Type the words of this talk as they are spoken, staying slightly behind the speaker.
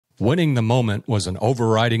Winning the moment was an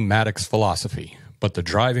overriding Maddux philosophy, but the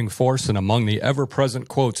driving force and among the ever-present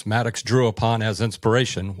quotes Maddux drew upon as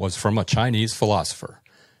inspiration was from a Chinese philosopher,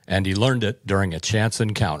 and he learned it during a chance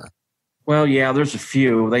encounter. Well, yeah, there's a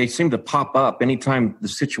few. They seem to pop up anytime the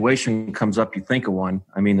situation comes up. You think of one.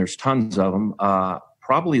 I mean, there's tons of them.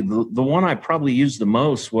 Probably the one I probably used the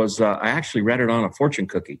most was I actually read it on a fortune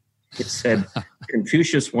cookie. It said,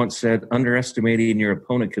 Confucius once said, underestimating your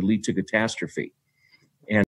opponent could lead to catastrophe.